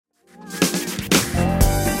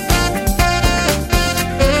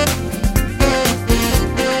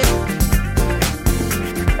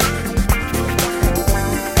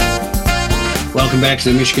Welcome back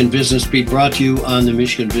to the Michigan Business Beat, brought to you on the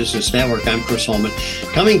Michigan Business Network. I'm Chris Holman,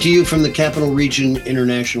 coming to you from the Capital Region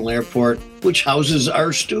International Airport, which houses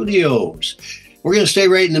our studios. We're going to stay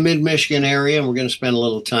right in the mid-Michigan area, and we're going to spend a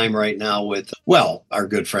little time right now with, our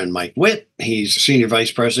good friend Mike Witt. He's Senior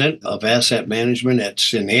Vice President of Asset Management at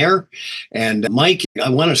Cinnaire. And Mike, I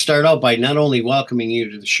want to start out by not only welcoming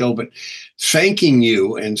you to the show, but thanking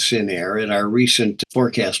you and Cinnaire. At our recent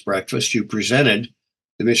forecast breakfast, you presented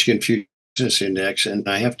the Michigan Future Business Index. And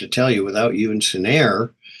I have to tell you, without you and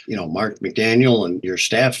Cinnaire, Mark McDaniel and your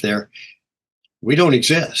staff there, we don't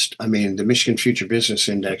exist. I mean, the Michigan Future Business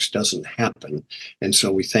Index doesn't happen. And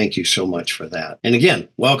so we thank you so much for that. And again,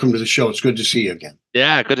 welcome to the show. It's good to see you again.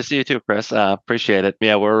 Yeah, good to see you too, Chris. Appreciate it.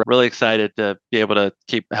 Yeah, we're really excited to be able to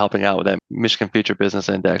keep helping out with that Michigan Future Business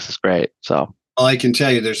Index. It's great. So I can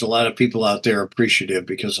tell you there's a lot of people out there appreciative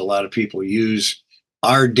because a lot of people use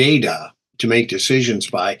our data to make decisions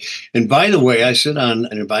by. And by the way, I sit on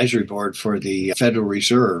an advisory board for the Federal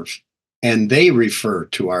Reserve, and they refer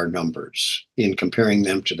to our numbers in comparing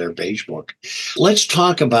them to their beige book. Let's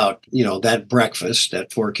talk about, that breakfast,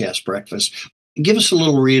 that forecast breakfast. Give us a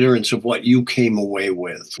little reiterance of what you came away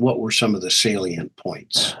with. What were some of the salient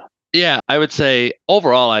points? Yeah, I would say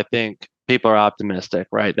overall, I think people are optimistic,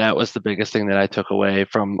 right? That was the biggest thing that I took away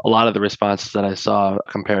from a lot of the responses that I saw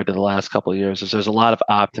compared to the last couple of years. Is there's a lot of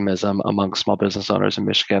optimism among small business owners in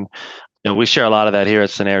Michigan. We share a lot of that here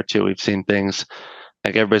at Cinnaire too. We've seen things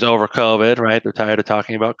like everybody's over COVID, right? They're tired of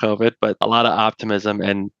talking about COVID, but a lot of optimism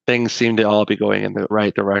and things seem to all be going in the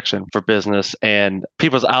right direction for business and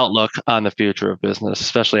people's outlook on the future of business,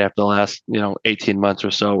 especially after the last, 18 months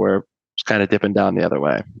or so where it's kind of dipping down the other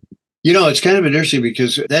way. It's kind of interesting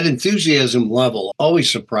because that enthusiasm level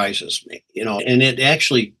always surprises me, and it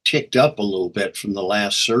actually ticked up a little bit from the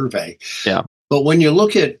last survey. Yeah. But when you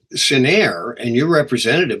look at Cinnaire and you're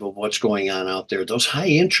representative of what's going on out there, those high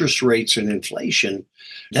interest rates and inflation,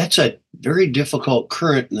 that's a very difficult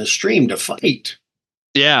current in the stream to fight.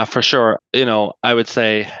 Yeah, for sure. I would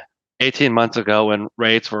say 18 months ago when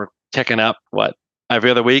rates were ticking up, every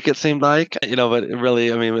other week it seemed like, but it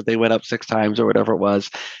really, they went up 6 times or whatever it was.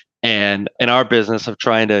 And in our business of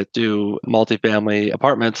trying to do multifamily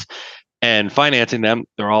apartments and financing them,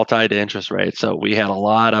 they're all tied to interest rates. So we had a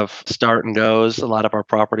lot of start and goes. A lot of our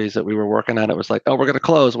properties that we were working on, it was like, oh, we're going to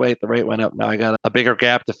close. Wait, the rate went up. Now I got a bigger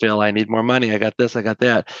gap to fill. I need more money. I got this, I got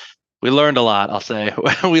that. We learned a lot, I'll say.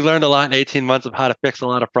 We learned a lot in 18 months of how to fix a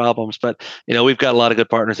lot of problems. But, we've got a lot of good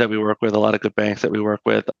partners that we work with, a lot of good banks that we work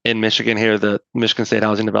with. In Michigan here, the Michigan State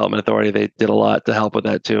Housing Development Authority, they did a lot to help with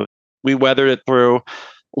that too. We weathered it through,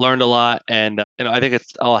 learned a lot, and I think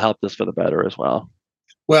it's all helped us for the better as well.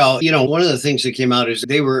 Well, one of the things that came out is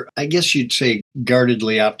they were, I guess you'd say,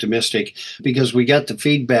 guardedly optimistic because we got the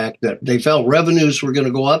feedback that they felt revenues were going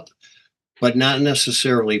to go up, but not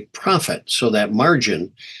necessarily profit. So that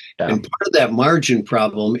margin, and part of that margin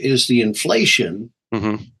problem is the inflation,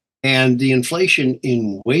 and the inflation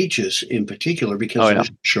in wages in particular because of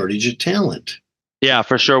the shortage of talent. Yeah,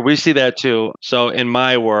 for sure. We see that too. So in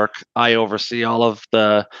my work, I oversee all of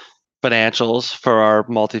the financials for our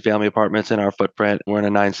multifamily apartments in our footprint. We're in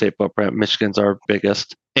a 9-state footprint. Michigan's our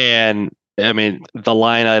biggest. And the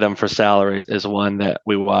line item for salary is one that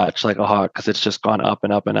we watch like a hawk because it's just gone up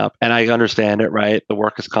and up and up. And I understand it, right? The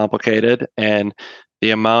work is complicated and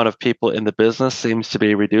the amount of people in the business seems to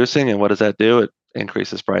be reducing. And what does that do? It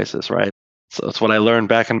increases prices, right? So that's what I learned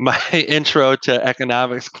back in my intro to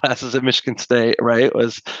economics classes at Michigan State, right?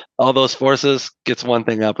 Was all those forces gets one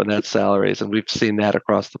thing up, and that's salaries. And we've seen that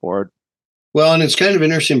across the board. Well, and it's kind of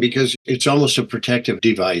interesting because it's almost a protective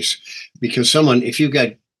device because if you've got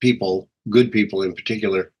people, good people in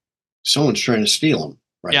particular, someone's trying to steal them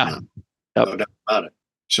now. Yep. No doubt about it.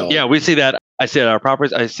 So yeah, we see that. I see it at our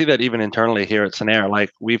properties. I see that even internally here at Cinnaire.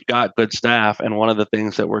 Like we've got good staff, and one of the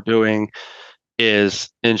things that we're doing is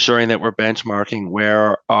ensuring that we're benchmarking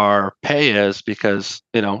where our pay is because,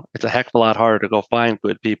 it's a heck of a lot harder to go find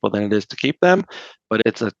good people than it is to keep them. But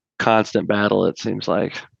it's a constant battle, it seems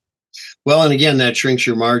like. Well, and again, that shrinks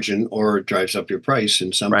your margin or it drives up your price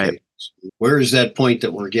in some cases. Where is that point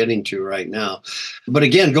that we're getting to right now? But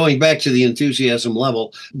again, going back to the enthusiasm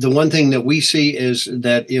level, the one thing that we see is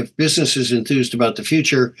that if business is enthused about the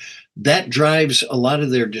future, that drives a lot of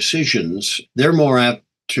their decisions. They're more apt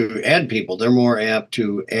to add people. They're more apt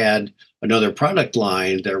to add another product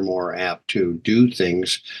line. They're more apt to do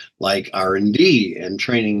things like R&D and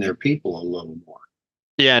training their people a little more.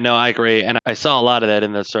 Yeah, no, I agree. And I saw a lot of that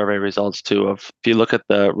in the survey results too. If you look at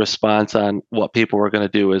the response on what people were going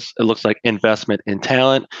to do, is it looks like investment in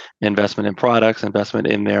talent, investment in products, investment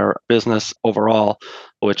in their business overall,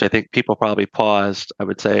 which I think people probably paused, I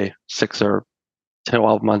would say 6 or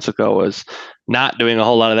 12 months ago was not doing a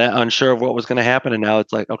whole lot of that, unsure of what was going to happen. And now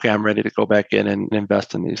it's like, okay, I'm ready to go back in and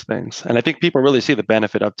invest in these things. And I think people really see the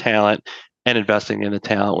benefit of talent and investing in the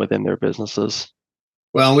talent within their businesses.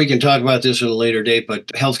 Well, we can talk about this at a later date, but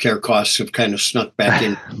healthcare costs have kind of snuck back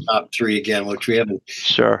in the top three again, which we haven't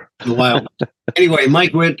Sure. in a while. Anyway,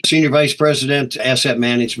 Mike Witt, Senior Vice President, Asset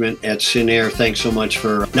Management at Cinnaire, thanks so much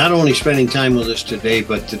for not only spending time with us today,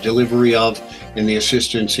 but the delivery of and the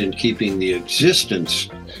assistance in keeping the existence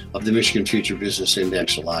of the Michigan Future Business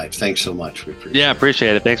Index alive. Thanks so much. Yeah,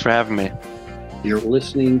 appreciate it. Thanks for having me. You're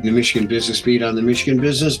listening to Michigan Business Beat on the Michigan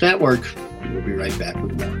Business Network. We'll be right back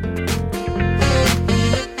with more.